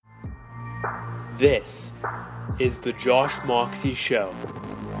This is the Josh Moxie Show.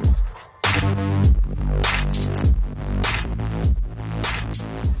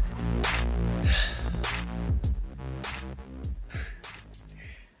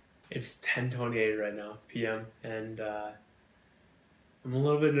 It's 10:28 right now, p.m., and I'm a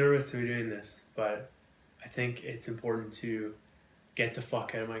little bit nervous to be doing this, but I think it's important to get the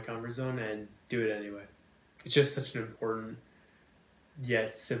fuck out of my comfort zone and do it anyway. It's just such an important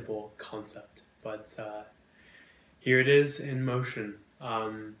yet simple concept, but here it is in motion.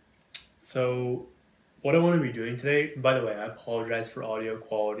 So what I want to be doing today, by the way, I apologize for audio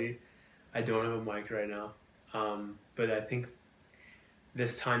quality. I don't have a mic right now, but I think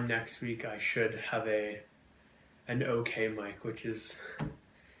this time next week I should have an okay mic, which is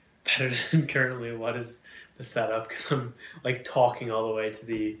better than currently what is the setup, because I'm like talking all the way to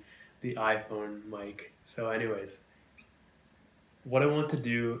the iPhone mic. So anyways, what I want to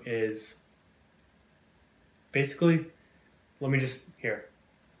do is basically, let me just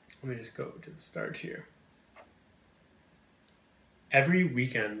go to the start here. Every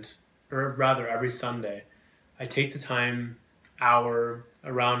weekend, or rather every Sunday, I take the time,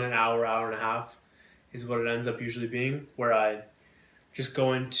 around an hour and a half is what it ends up usually being, where I just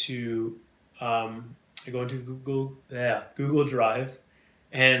go into Google Drive,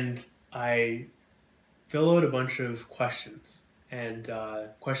 and I fill out a bunch of questions and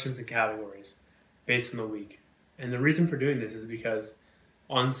categories based on the week. And the reason for doing this is because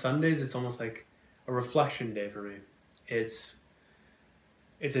on Sundays it's almost like a reflection day for me. It's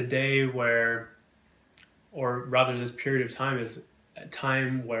a day where, or rather this period of time is a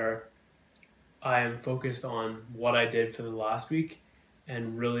time where I am focused on what I did for the last week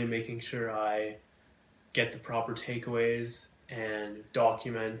and really making sure I get the proper takeaways and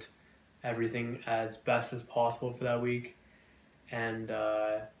document everything as best as possible for that week, and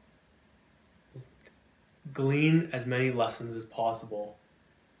glean as many lessons as possible,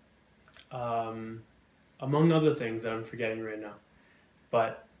 among other things that I'm forgetting right now.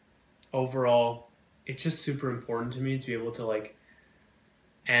 But overall, it's just super important to me to be able to like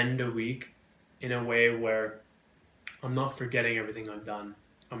end a week in a way where I'm not forgetting everything I've done.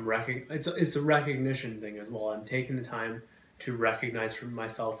 It's a recognition thing as well. I'm taking the time to recognize for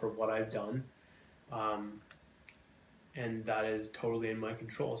myself for what I've done, and that is totally in my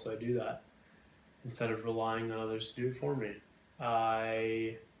control. So I do that instead of relying on others to do it for me.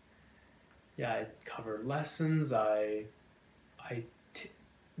 I cover lessons. I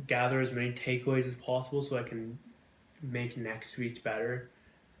gather as many takeaways as possible so I can make next week better.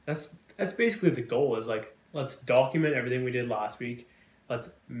 That's basically the goal, is like, let's document everything we did last week. Let's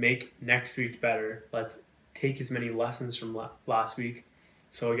make next week better. Let's take as many lessons from last week,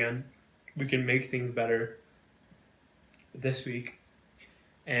 so again, we can make things better this week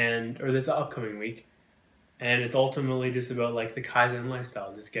or this upcoming week. And it's ultimately just about like the Kaizen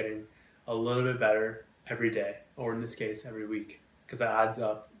lifestyle, just getting a little bit better every day, or in this case, every week, because that adds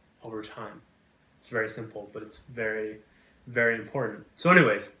up over time. It's very simple, but it's very, very important. So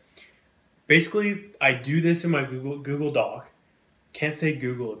anyways, basically, I do this in my Google Doc. Can't say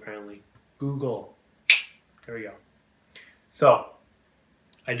Google, apparently. Google. There we go. So,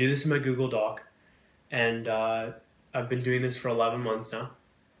 I do this in my Google Doc, and I've been doing this for 11 months now,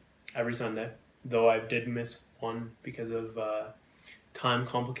 every Sunday, though I did miss one because of time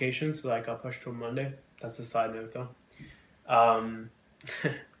complications, so that got pushed to a Monday. That's a side note, though.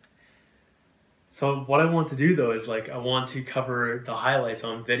 So what I want to do, though, is like I want to cover the highlights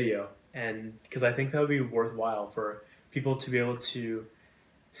on video, and because I think that would be worthwhile for people to be able to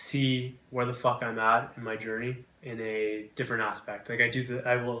see where the fuck I'm at in my journey in a different aspect. Like I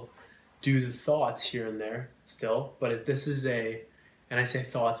will do the thoughts here and there still, but if this is and I say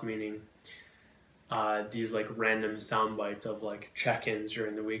thoughts meaning these like random sound bites of like check-ins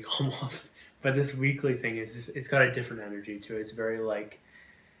during the week almost. But this weekly thing is just, it's got a different energy to it. It's very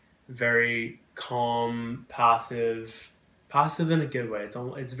calm, passive in a good way.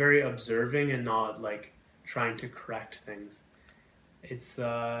 It's very observing and not like trying to correct things. It's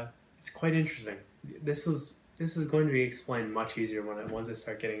quite interesting. This is going to be explained much easier once I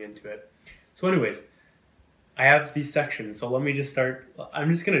start getting into it. So anyways, I have these sections, so let me just start.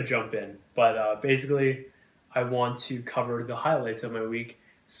 I'm just going to jump in, but basically I want to cover the highlights of my week.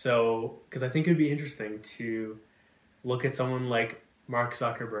 So, because I think it would be interesting to look at someone like Mark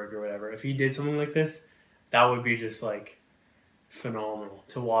Zuckerberg or whatever. If he did something like this, that would be just like phenomenal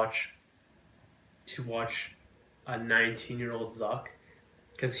to watch a 19-year-old Zuck,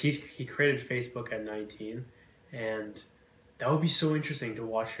 because he created Facebook at 19, and that would be so interesting to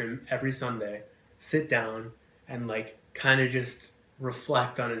watch him every Sunday sit down and like kind of just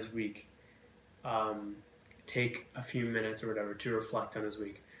reflect on his week take a few minutes or whatever to reflect on his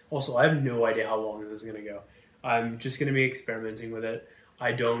week. Also, I have no idea how long this is going to go. I'm just going to be experimenting with it.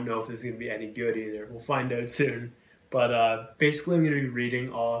 I don't know if this is going to be any good either. We'll find out soon. But basically, I'm going to be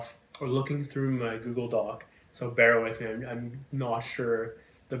reading off or looking through my Google Doc. So bear with me. I'm not sure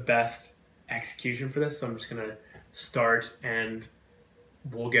the best execution for this. So I'm just going to start and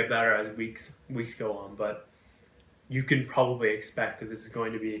we'll get better as weeks go on. But you can probably expect that this is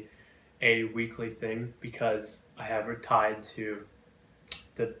going to be a weekly thing because I have it tied to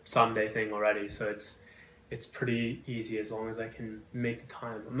the Sunday thing already. So it's pretty easy as long as I can make the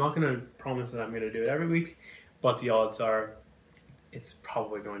time. I'm not going to promise that I'm going to do it every week, but the odds are it's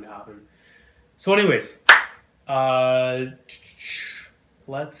probably going to happen. So anyways,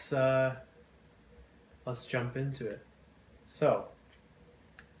 let's jump into it. So,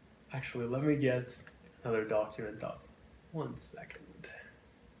 actually, let me get another document up. 1 second.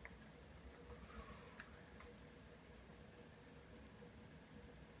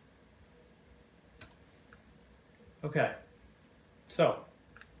 Okay, so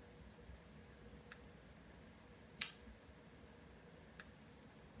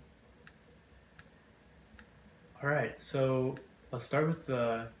all right, so let's start with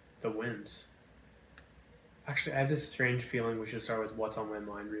the wins. Actually, I have this strange feeling we should start with what's on my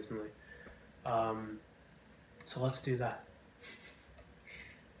mind recently. So let's do that.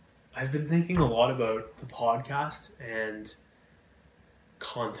 I've been thinking a lot about the podcast and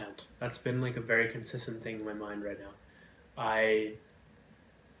content. That's been like a very consistent thing in my mind right now.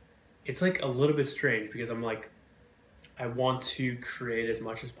 It's like a little bit strange because I'm like, I want to create as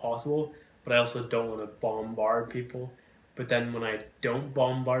much as possible, but I also don't want to bombard people. But then when I don't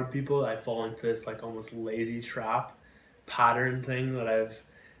bombard people, I fall into this like almost lazy trap pattern thing that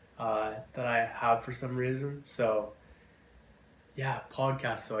I have for some reason. So yeah,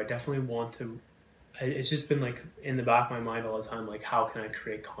 podcast though, I definitely want to. It's just been like in the back of my mind all the time, like how can I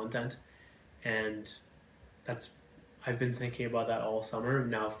create content? And I've been thinking about that all summer.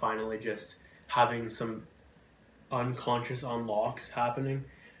 Now finally just having some unconscious unlocks happening.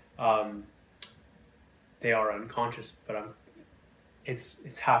 They are unconscious, but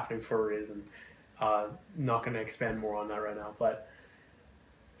it's happening for a reason. Not going to expand more on that right now, but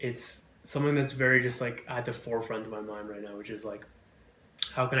it's something that's very just like at the forefront of my mind right now, which is like,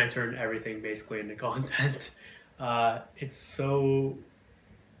 how can I turn everything basically into content? It's a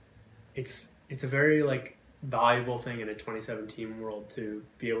very like valuable thing in a 2017 world to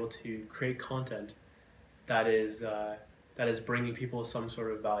be able to create content that is bringing people some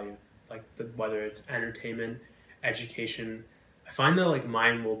sort of value, like whether it's entertainment, education. I find that like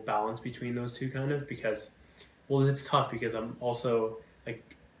mine will balance between those two kind of because, well, it's tough because I'm also like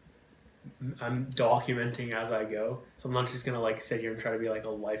I'm documenting as I go, so I'm not just gonna like sit here and try to be like a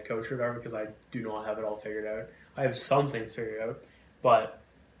life coach or whatever because I do not have it all figured out. I have some things figured out, but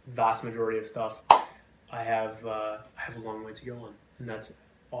vast majority of stuff I have a long way to go on, and that's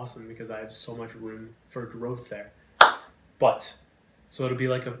awesome because I have so much room for growth there. But so it'll be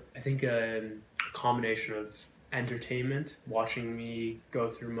like I think a combination of entertainment, watching me go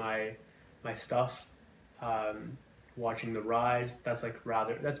through my stuff, watching the rise. That's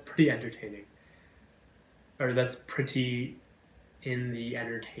pretty entertaining, or that's pretty in the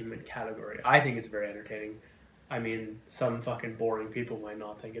entertainment category. I think it's very entertaining. I mean, some fucking boring people might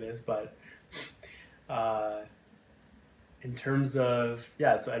not think it is, but in terms of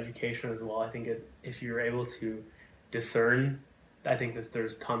so education as well, I think if you're able to discern, I think that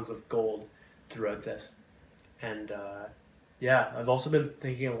there's tons of gold throughout this. And I've also been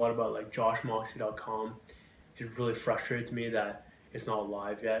thinking a lot about like joshmoxie.com. It really frustrates me that it's not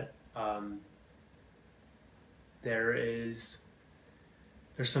live yet. There's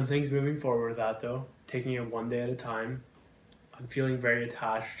some things moving forward with that though, taking it one day at a time. I'm feeling very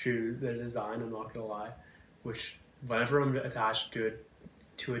attached to the design, I'm not gonna lie, which whenever I'm attached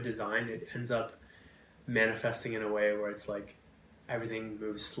to a design, it ends up manifesting in a way where it's like everything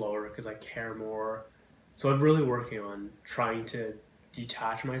moves slower because I care more. So I'm really working on trying to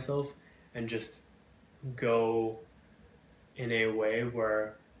detach myself and just go in a way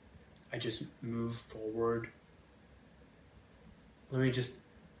where I just move forward. Let me just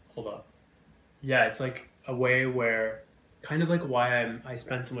hold up. Yeah, it's like a way where kind of like why I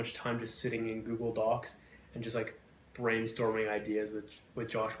spend so much time just sitting in Google Docs and just like brainstorming ideas with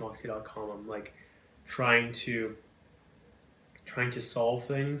joshmoxie.com. I'm like trying to solve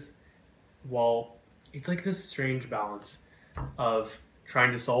things while it's like this strange balance of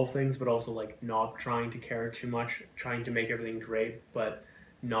trying to solve things but also like not trying to care too much, trying to make everything great but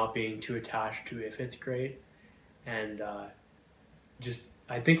not being too attached to if it's great, and just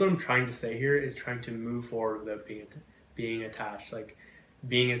I think what I'm trying to say here is trying to move forward without being attached, like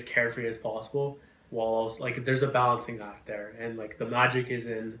being as carefree as possible, while also, like, there's a balancing act there, and like the magic is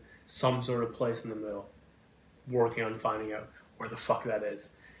in some sort of place in the middle, working on finding out where the fuck that is.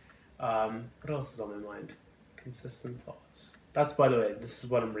 What else is on my mind? Consistent thoughts. That's, by the way, this is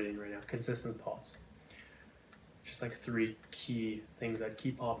what I'm reading right now. Consistent thoughts. Just like 3 key things that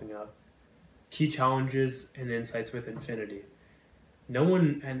keep popping up. Key challenges and insights with infinity. No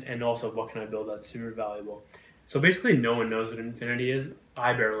one, and also what can I build that's super valuable. So basically no one knows what infinity is.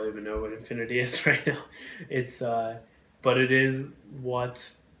 I barely even know what infinity is right now. It's, but it is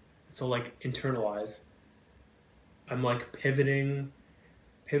what, so like internalize. I'm like pivoting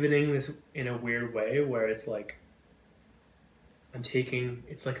this in a weird way where it's like, I'm taking,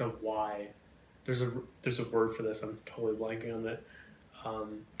 it's like a why. There's a word for this. I'm totally blanking on it.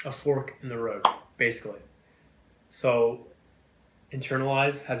 A fork in the road, basically. So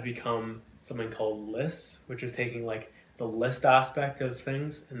internalize has become something called lists, which is taking like the list aspect of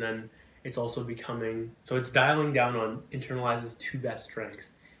things, and then it's also becoming, so it's dialing down on internalize's 2 best strengths,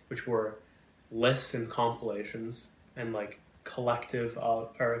 which were lists and compilations, and like collective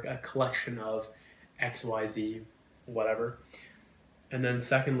of, or a collection of XYZ whatever. And then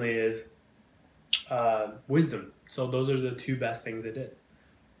secondly is wisdom. So those are the 2 best things I did.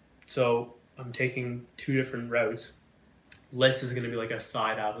 So I'm taking 2 different routes. List is going to be like a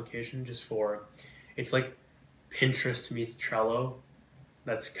side application just for, it's like Pinterest meets Trello.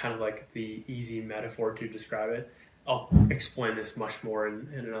 That's kind of like the easy metaphor to describe it. I'll explain this much more in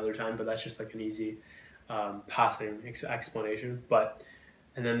another time, but that's just like an easy passing explanation. But,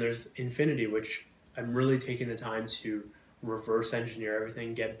 and then there's infinity, which I'm really taking the time to reverse engineer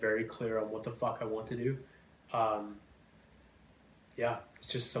everything, get very clear on what the fuck I want to do. Yeah,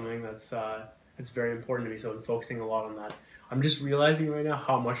 it's just something that's it's very important to me, so I'm focusing a lot on that. I'm just realizing right now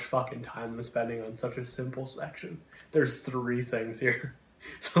how much fucking time I'm spending on such a simple section. There's 3 things here,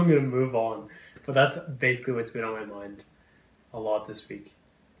 so I'm gonna move on. But that's basically what's been on my mind a lot this week.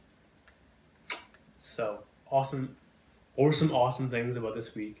 So awesome. What were some awesome things about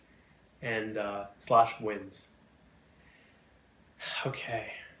this week, and slash wins?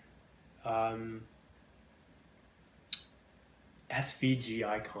 Okay. SVG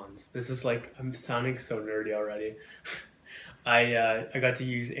icons. This is like, I'm sounding so nerdy already. I got to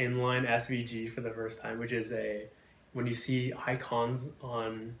use inline SVG for the first time, which is when you see icons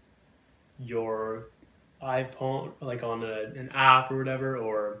on your iPhone, like on an app or whatever,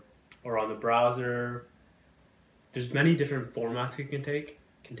 or on the browser. There's many different formats it can take.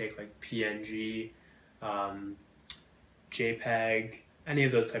 It can take like PNG, JPEG, any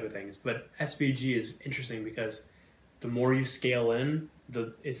of those type of things. But SVG is interesting because the more you scale in,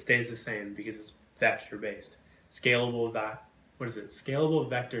 it stays the same because it's vector based. Scalable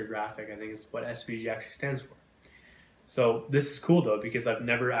vector graphic, I think is what SVG actually stands for. So this is cool though, because I've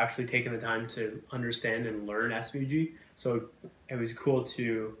never actually taken the time to understand and learn SVG. So it was cool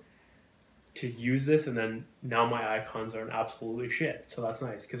to use this, and then now my icons are absolutely shit. So that's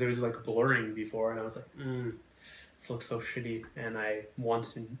nice, because it was like blurring before, and I was like, this looks so shitty, and I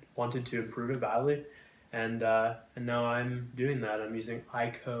wanted to improve it badly, and now I'm doing that. I'm using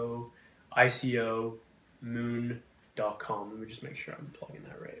ICO moon.com. Let me just make sure I'm plugging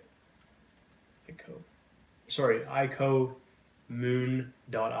that right.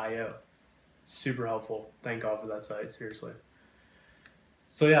 ICOmoon.io. Super helpful. Thank God for that site, seriously.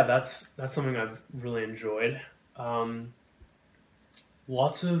 So yeah, that's something I've really enjoyed.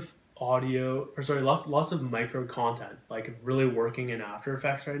 Lots of micro content, like really working in After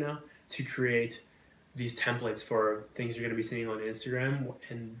Effects right now to create these templates for things you're going to be seeing on Instagram,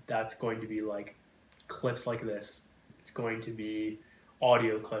 and that's going to be like clips like this. It's going to be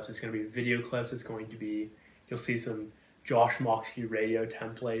audio clips, it's going to be video clips, it's going to be, you'll see some Josh Moxie radio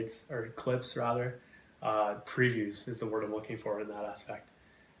templates, or clips rather. Previews is the word I'm looking for in that aspect.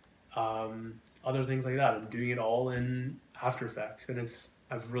 Other things like that. I'm doing it all in After Effects, and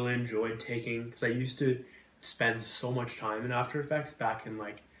I've really enjoyed taking, because I used to spend so much time in After Effects back in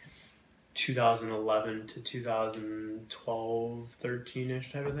like 2011 to 2012,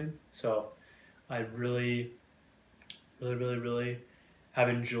 13-ish type of thing. So I really have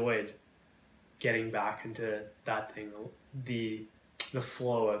enjoyed getting back into that thing, the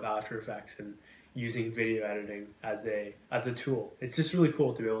flow of After Effects and using video editing as a tool. It's just really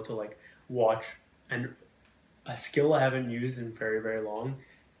cool to be able to like watch and a skill I haven't used in very, very long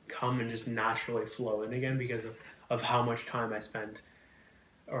come and just naturally flow in again because of how much time I spent,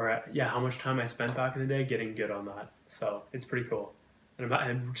 how much time I spent back in the day getting good on that. So it's pretty cool. And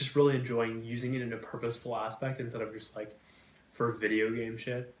I'm just really enjoying using it in a purposeful aspect instead of just like for video game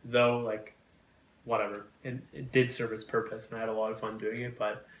shit, though. Like, whatever, it did serve its purpose, and I had a lot of fun doing it.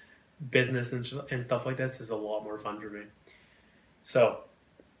 But business and stuff like this is a lot more fun for me. So,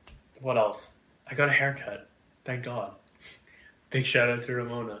 what else? I got a haircut. Thank God. Big shout out to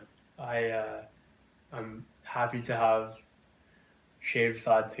Ramona. I'm happy to have shaved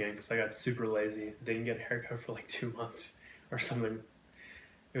sides again because I got super lazy. Didn't get a haircut for like 2 months or something.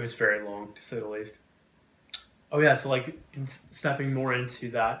 It was very long, to say the least. Oh yeah, so like stepping more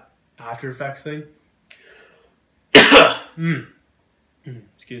into that After Effects thing.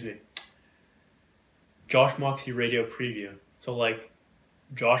 Excuse me. Josh Moxie Radio Preview. So like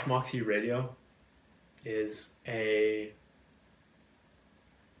Josh Moxie Radio is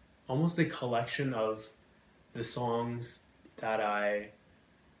almost a collection of the songs that I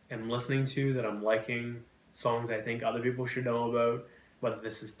am listening to, that I'm liking, songs I think other people should know about, whether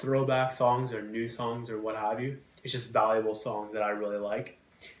this is throwback songs or new songs or what have you. It's just valuable songs that I really like.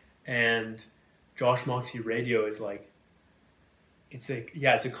 And Josh Moxie Radio is like, it's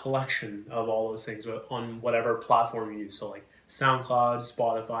a collection of all those things on whatever platform you use. So like SoundCloud,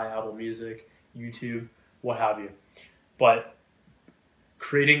 Spotify, Apple Music, YouTube, what have you. But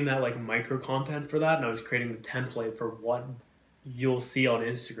creating that like micro content for that, and I was creating the template for what you'll see on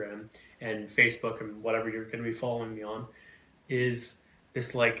Instagram and Facebook and whatever you're going to be following me on, is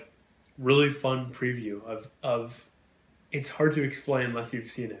this like really fun preview of it's hard to explain unless you've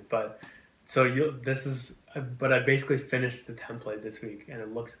seen it, but I basically finished the template this week and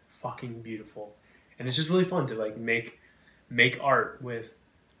it looks fucking beautiful, and it's just really fun to like make art with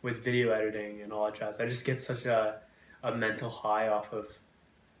video editing and all that jazz. I just get such a mental high off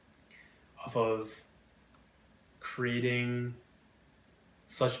of creating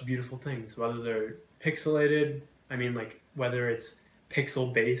such beautiful things, whether they're pixelated, I mean like whether it's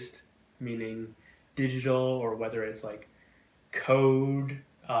pixel based, meaning digital, or whether it's like code.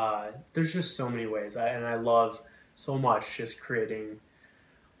 There's just so many ways, and I love so much just creating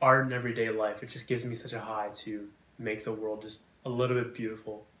art in everyday life. It just gives me such a high to make the world just a little bit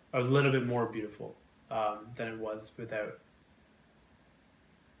beautiful, or a little bit more beautiful than it was without.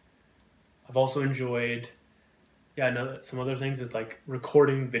 I've also enjoyed, some other things is like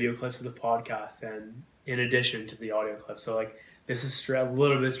recording video clips of the podcast, and in addition to the audio clips. So like this is a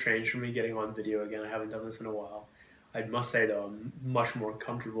little bit strange for me getting on video again. I haven't done this in a while. I must say though, I'm much more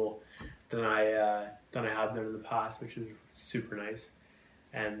comfortable than I have been in the past, which is super nice,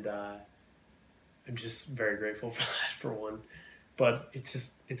 and I'm just very grateful for that, for one. But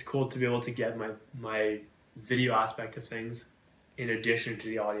it's cool to be able to get my video aspect of things in addition to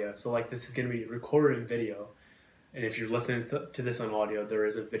the audio. So like this is going to be recorded in video, and if you're listening to this on audio, there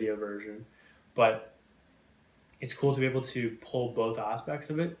is a video version. But it's cool to be able to pull both aspects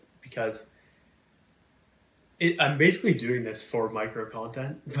of it, because I'm basically doing this for micro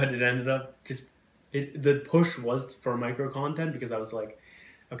content, but it ended up the push was for micro content, because I was like,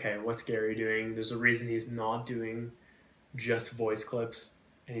 okay, what's Gary doing? There's a reason he's not doing just voice clips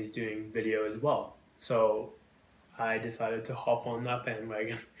and he's doing video as well. So I decided to hop on that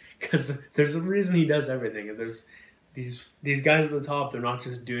bandwagon, because there's a reason he does everything. And there's these guys at the top, they're not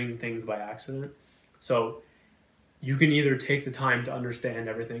just doing things by accident. So you can either take the time to understand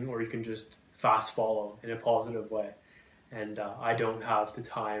everything, or you can just fast follow in a positive way. And I don't have the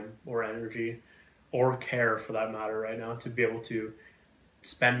time or energy or care, for that matter, right now to be able to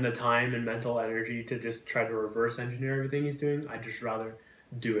spend the time and mental energy to just try to reverse engineer everything he's doing. I'd just rather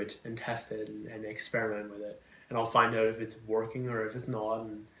do it and test it and experiment with it. And I'll find out if it's working or if it's not,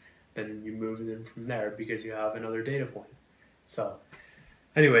 and then you move in from there because you have another data point. So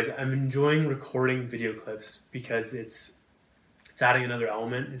anyways, I'm enjoying recording video clips because it's adding another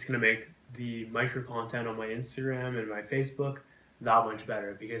element. It's going to make the micro content on my Instagram and my Facebook that much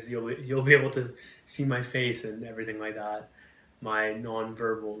better, because you'll be able to see my face and everything like that, my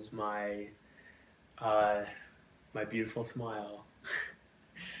non-verbals, my beautiful smile,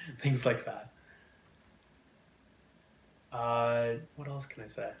 things like that. What else can I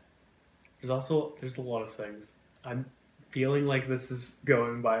say? There's a lot of things. I'm feeling like this is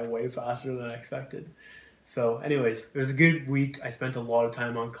going by way faster than I expected. So anyways, it was a good week. I spent a lot of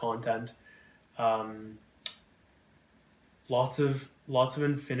time on content. Lots of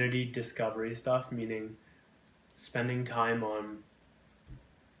infinity discovery stuff, meaning spending time on,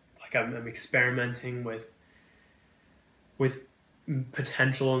 like I'm experimenting with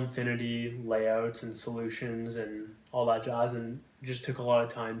potential infinity layouts and solutions and all that jazz, and just took a lot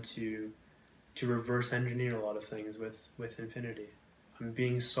of time to reverse engineer a lot of things with infinity. I'm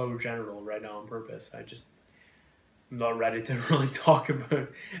being so general right now on purpose. I'm not ready to really talk about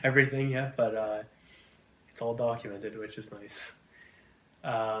everything yet, but It's all documented, which is nice.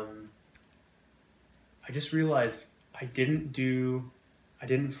 I just realized I didn't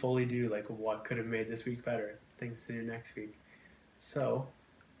fully do like what could have made this week better, things to do next week. So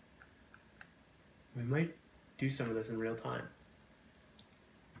we might do some of this in real time.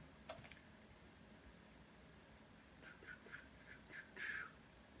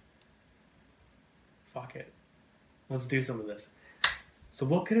 Fuck it. Let's do some of this. So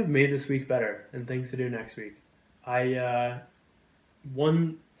what could have made this week better and things to do next week?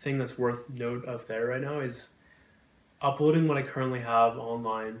 One thing that's worth note of there right now is uploading what I currently have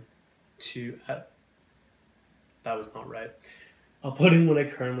online to... that was not right. Uploading what I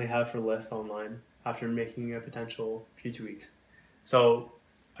currently have for lists online after making a potential few tweaks. So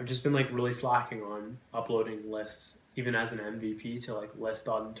I've just been like really slacking on uploading lists, even as an MVP, to like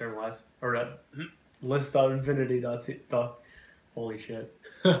list.internalize or list.infinity. Holy shit.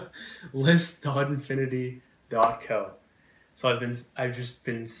 list.infinity.co. So I've just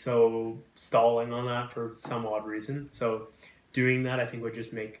been so stalling on that for some odd reason. So doing that I think would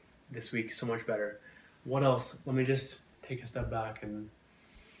just make this week so much better. What else? Let me just take a step back, and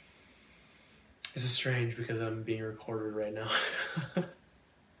this is strange because I'm being recorded right now.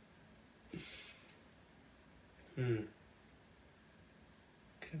 Could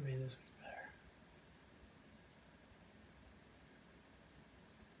have made this week better.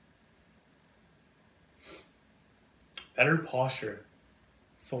 Better posture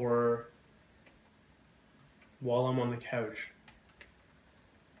for while I'm on the couch.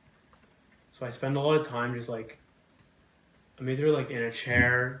 So I spend a lot of time just like, I'm either like in a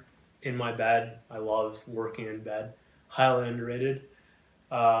chair in my bed. I love working in bed, highly underrated,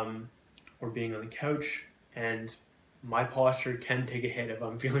 or being on the couch. And my posture can take a hit if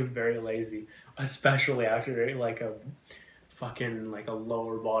I'm feeling very lazy, especially after like a fucking like a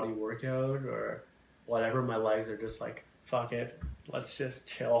lower body workout or whatever. My legs are just like, fuck it, let's just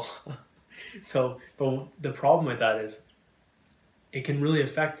chill. So, but the problem with that is it can really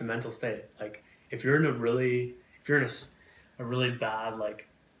affect the mental state. Like if you're in a really bad, like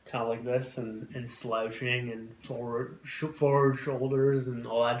kind of like this and slouching and forward shoulders and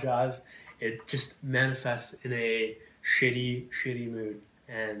all that jazz, it just manifests in a shitty mood.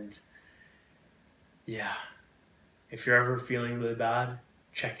 And yeah, if you're ever feeling really bad,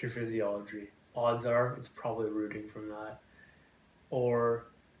 check your physiology. Odds are it's probably rooting from that. Or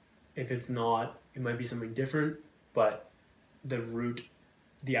if it's not, it might be something different, but the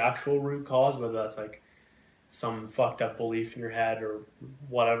actual root cause, whether that's like some fucked up belief in your head or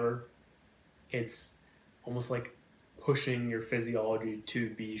whatever, it's almost like pushing your physiology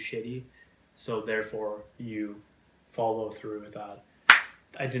to be shitty. So therefore you follow through with that.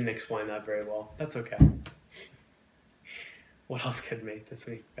 I didn't explain that very well. That's okay. What else could make this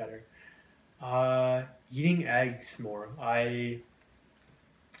week better? Eating eggs more. I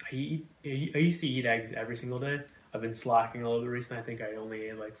used to eat eggs every single day. I've been slacking a little bit recently. I think I only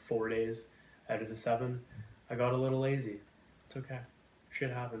ate like 4 days out of the 7. I got a little lazy. It's okay.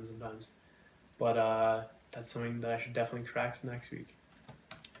 Shit happens sometimes. But that's something that I should definitely track next week.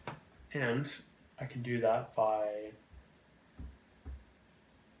 And I can do that by...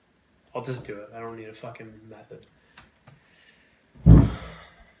 I'll just do it. I don't need a fucking method. What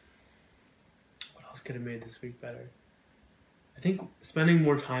else could have made this week better? I think spending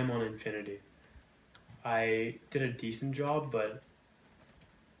more time on Infinity. I did a decent job, but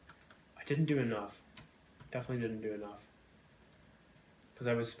I didn't do enough. Definitely didn't do enough. Because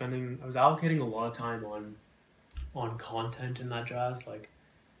I was allocating a lot of time on content and that jazz. Like,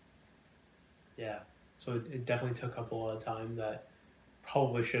 yeah. So it definitely took up a lot of time that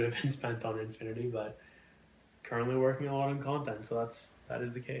probably should have been spent on Infinity, but currently working a lot on content, so that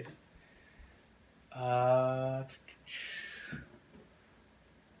is the case. I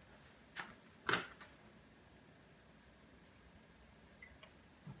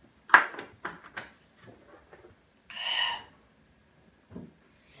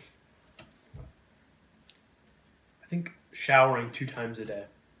think showering 2 times a day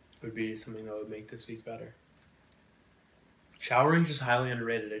would be something that would make this week better. Showering is just highly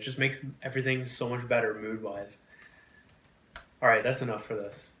underrated. It just makes everything so much better mood-wise. Alright, that's enough for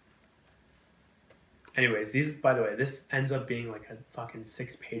this. Anyways, by the way, this ends up being like a fucking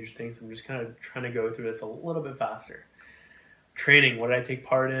 6-page thing, so I'm just kind of trying to go through this a little bit faster. Training, what did I take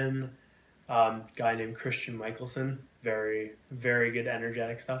part in? Guy named Christian Michelson. Very, very good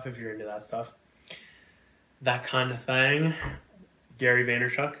energetic stuff if you're into that stuff. That kind of thing. Gary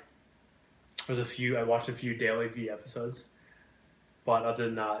Vaynerchuk. I watched a few Daily V episodes. But other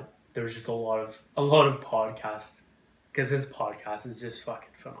than that, there was just a lot of podcasts, because his podcast is just fucking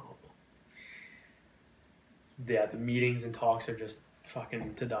phenomenal. the meetings and talks are just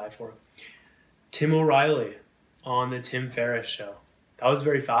fucking to die for. Tim O'Reilly on the Tim Ferriss show. That was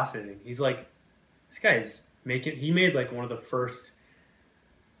very fascinating. He's like, this guy's he made like one of the first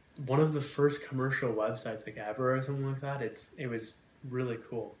commercial websites like ever or something like that. It was really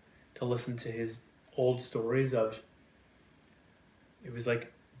cool to listen to his old stories of, it was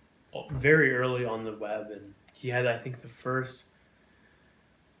like very early on the web, and he had, I think, the first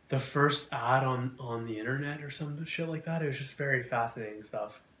ad on the internet or some shit like that. It was just very fascinating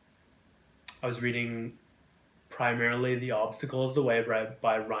stuff. I was reading primarily The Obstacle is the Way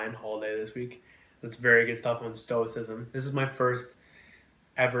by Ryan Holiday this week. That's very good stuff on stoicism. This is my first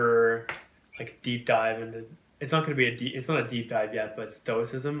ever like deep dive into, it's not a deep dive yet, but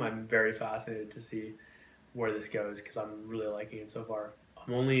stoicism. I'm very fascinated to see where this goes because I'm really liking it so far.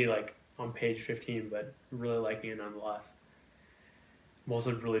 I'm only like on page 15, but really liking it nonetheless. I'm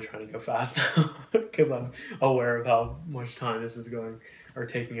also really trying to go fast now because I'm aware of how much time this is going or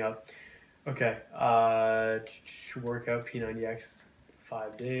taking up. Okay, workout P90X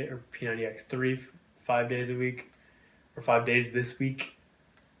 5 days, or P90X 3 5 days a week, or 5 days this week.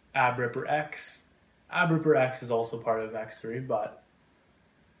 Ab Ripper X. Ab Ripper X is also part of X3, but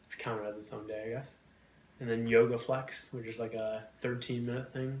it's counted as its own day, I guess. And then Yoga Flex, which is like a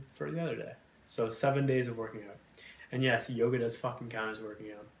 13-minute thing for the other day. So 7 days of working out. And yes, yoga does fucking count as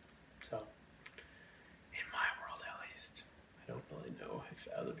working out. So, in my world at least. I don't really know if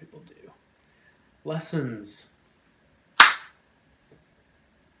other people do. Lessons.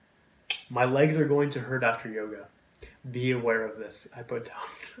 My legs are going to hurt after yoga. Be aware of this. I put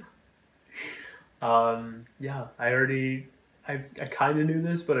down. Yeah, I kind of knew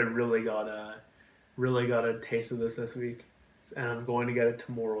this, but I really got a taste of this week, and I'm going to get it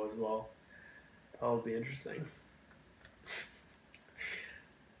tomorrow as well. That'll be interesting.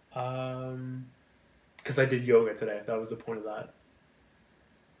 Because I did yoga today. That was the point of that.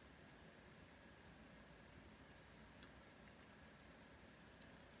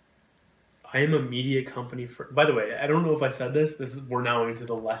 I am a media company for. By the way, I don't know if I said this. We're now into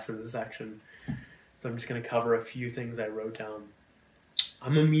the lessons section, so I'm just going to cover a few things I wrote down.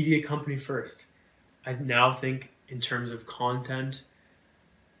 I'm a media company first. I now think in terms of content.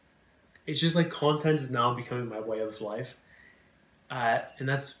 It's just like content is now becoming my way of life, and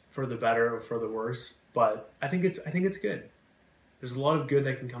that's for the better or for the worse. But I think it's good. There's a lot of good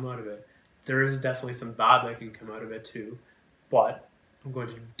that can come out of it. There is definitely some bad that can come out of it too, but I'm going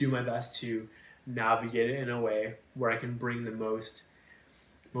to do my best to navigate it in a way where I can bring the most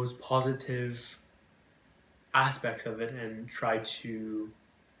positive aspects of it and try to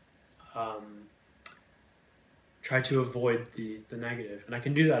avoid the negative. And I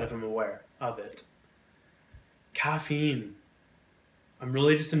can do that if I'm aware of it. Caffeine. I'm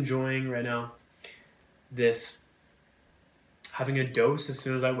really just enjoying right now this, having a dose as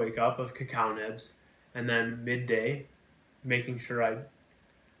soon as I wake up of cacao nibs, and then midday making sure I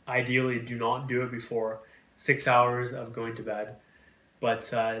ideally do not do it before 6 hours of going to bed. But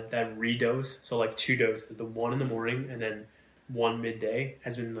that redose, so like 2 doses, the one in the morning and then one midday,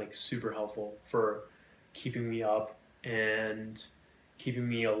 has been like super helpful for keeping me up and keeping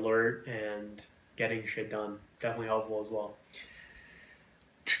me alert and getting shit done. Definitely helpful as well.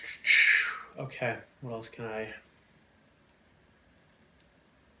 Okay, what else can I...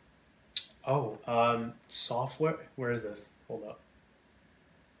 software. Where is this? Hold up.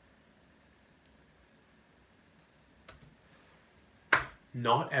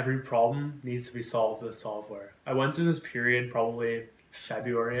 Not every problem needs to be solved with software. I went through this period, probably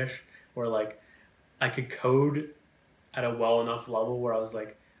February-ish, where like I could code at a well enough level where I was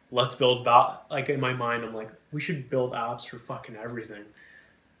like, let's build like in my mind, I'm like, we should build apps for fucking everything.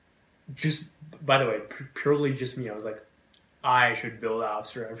 Just, by the way, purely just me. I was like, I should build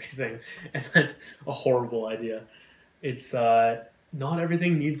apps for everything. And that's a horrible idea. It's, not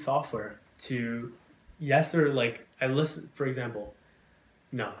everything needs software to, yes, or like, I listen, for example,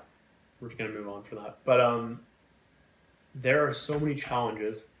 no, we're going to move on from that. But, there are so many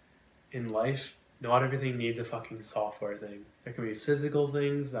challenges in life. Not everything needs a fucking software thing. There can be physical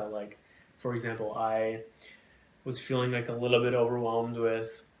things that, like, for example, I was feeling like a little bit overwhelmed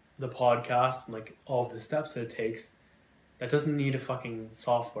with the podcast and like all of the steps that it takes. That doesn't need a fucking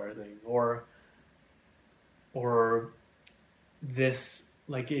software thing, or this,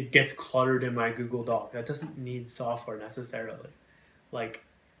 like, it gets cluttered in my Google Doc. That doesn't need software necessarily. Like,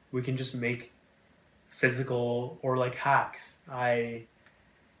 we can just make physical or like hacks.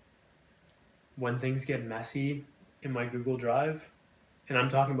 When things get messy in my Google Drive, and I'm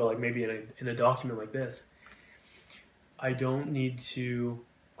talking about like maybe in a document like this, I don't need to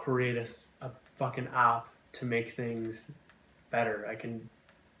create a fucking app to make things better. I can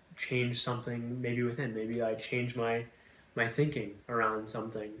change something maybe within. Maybe I change my thinking around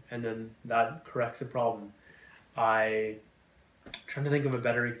something, and then that corrects the problem. I'm trying to think of a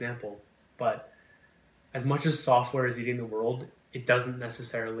better example, but as much as software is eating the world, it doesn't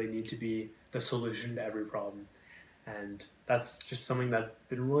necessarily need to be the solution to every problem. And that's just something that I've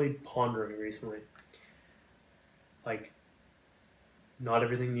been really pondering recently. Like, not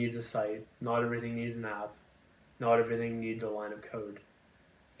everything needs a site, not everything needs an app, not everything needs a line of code.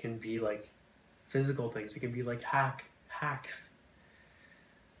 It can be like physical things, it can be like hacks.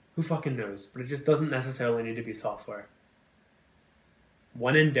 Who fucking knows? But it just doesn't necessarily need to be software.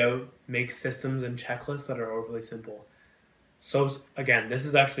 When in doubt, make systems and checklists that are overly simple. So again, this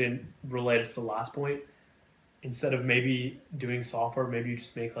is actually related to the last point. Instead of maybe doing software, maybe you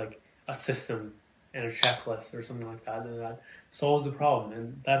just make like a system and a checklist or something like that, and that solves the problem.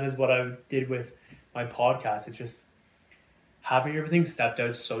 And that is what I did with my podcast. It's just having everything stepped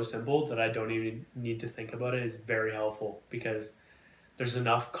out so simple that I don't even need to think about it is very helpful, because there's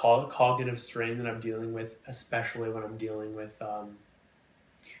enough cognitive strain that I'm dealing with, especially when I'm dealing with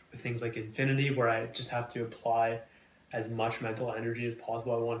things like Infinity, where I just have to apply as much mental energy as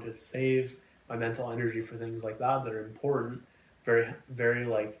possible. I want to save my mental energy for things like that are important. Very, very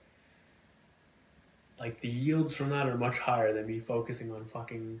like the yields from that are much higher than me focusing on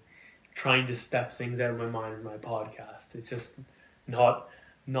fucking trying to step things out of my mind in my podcast. It's just not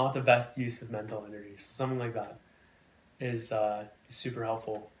the best use of mental energy. So something like that is super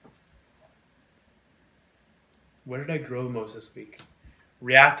helpful. Where did I grow the most this week?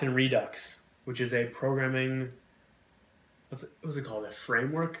 React and Redux, which is a programming, what's it called? A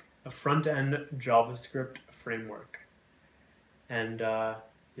framework? A front-end JavaScript framework. And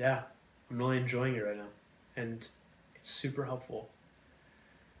yeah, I'm really enjoying it right now. And it's super helpful.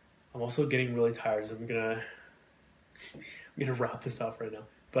 I'm also getting really tired, so I'm gonna wrap this up right now.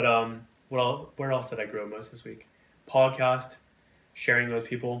 But where else did I grow most this week? Podcast, sharing with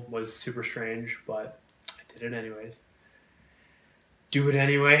people was super strange, but I did it anyways. Do it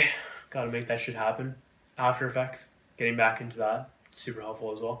anyway. Got to make that shit happen. After Effects, getting back into that, super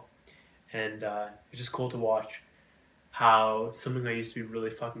helpful as well. And it's just cool to watch how something I used to be really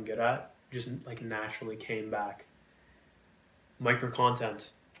fucking good at just like naturally came back. Micro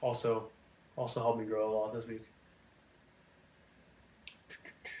content also helped me grow a lot this week.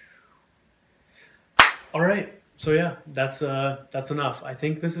 All right, so yeah, that's enough. I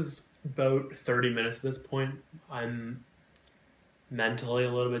think this is about 30 minutes at this point. I'm mentally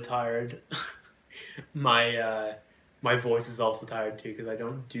a little bit tired. My voice is also tired too, because I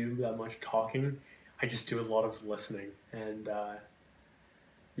don't do that much talking. I just do a lot of listening, and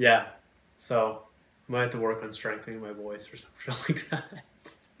yeah, so I might have to work on strengthening my voice or something like that.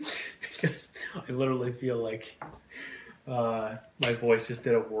 Because I literally feel like my voice just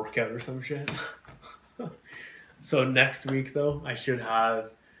did a workout or some shit. So next week though, I should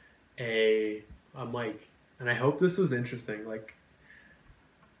have a mic, and I hope this was interesting. Like,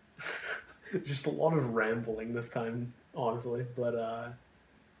 just a lot of rambling this time, honestly. But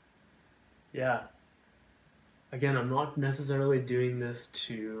yeah. Again, I'm not necessarily doing this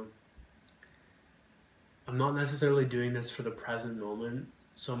for the present moment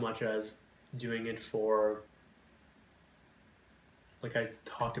so much as doing it for, like I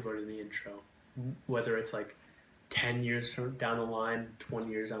talked about in the intro, whether it's like 10 years down the line,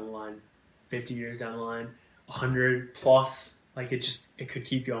 20 years down the line, 50 years down the line, 100 plus, like it could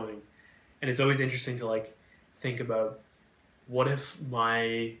keep going. And it's always interesting to like think about, what if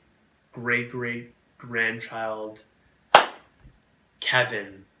my great grandchild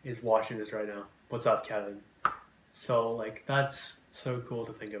Kevin is watching this right now? What's up, Kevin? So like that's so cool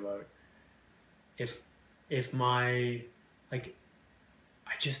to think about. If my, like,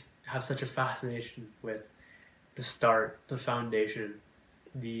 I just have such a fascination with the start, the foundation,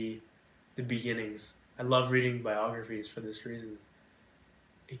 the beginnings. I love reading biographies for this reason.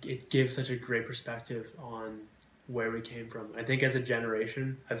 It gives such a great perspective on where we came from. I think as a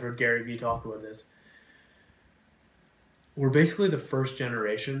generation, I've heard Gary Vee talk about this. We're basically the first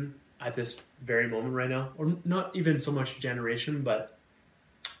generation at this very moment right now, or not even so much generation, but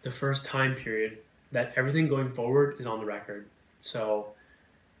the first time period that everything going forward is on the record. So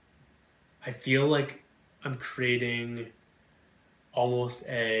I feel like I'm creating almost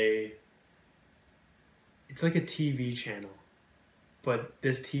it's like a TV channel, but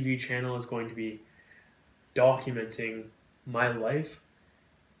this TV channel is going to be documenting my life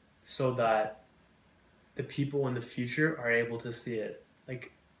so that the people in the future are able to see it.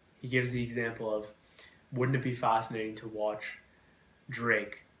 Like, he gives the example of, wouldn't it be fascinating to watch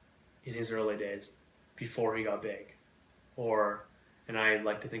Drake in his early days? before he got big. And I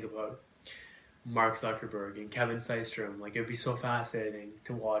like to think about Mark Zuckerberg and Kevin Systrom. Like, it'd be so fascinating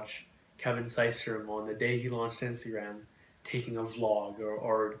to watch Kevin Systrom on the day he launched Instagram taking a vlog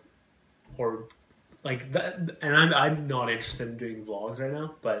or like that. And I'm not interested in doing vlogs right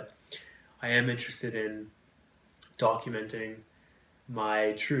now, but I am interested in documenting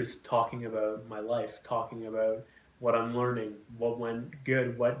my truths, talking about my life, talking about what I'm learning, what went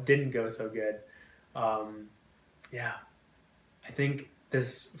good, what didn't go so good. I think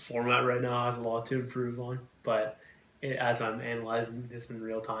this format right now has a lot to improve on, but as I'm analyzing this in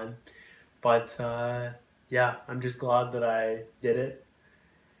real time. But I'm just glad that I did it.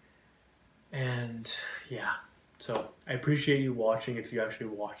 And so I appreciate you watching if you actually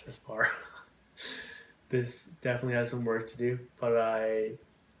watch this far. This definitely has some work to do, but I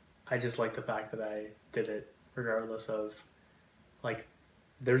just like the fact that I did it regardless of, like,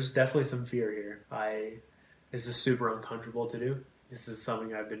 there's definitely some fear here. This is super uncomfortable to do. This is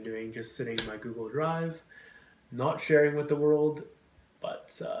something I've been doing, just sitting in my Google Drive, not sharing with the world,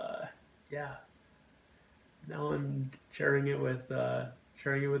 but now I'm sharing it with the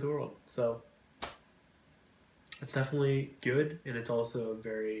world. So it's definitely good, and it's also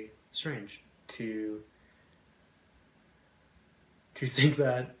very strange to think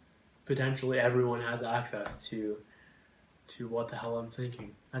that potentially everyone has access to what the hell I'm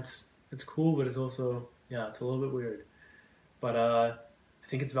thinking. It's cool, but it's also, it's a little bit weird. But I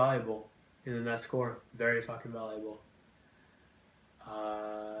think it's valuable in the net score. Very fucking valuable.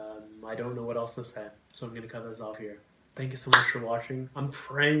 I don't know what else to say, so I'm going to cut this off here. Thank you so much for watching. I'm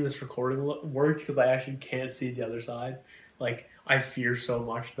praying this recording worked because I actually can't see the other side. Like, I fear so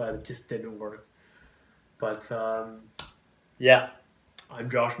much that it just didn't work. But I'm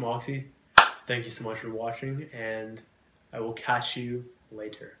Josh Moxie. Thank you so much for watching, and I will catch you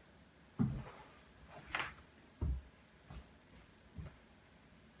later.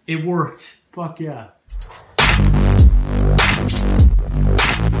 It worked. Fuck yeah.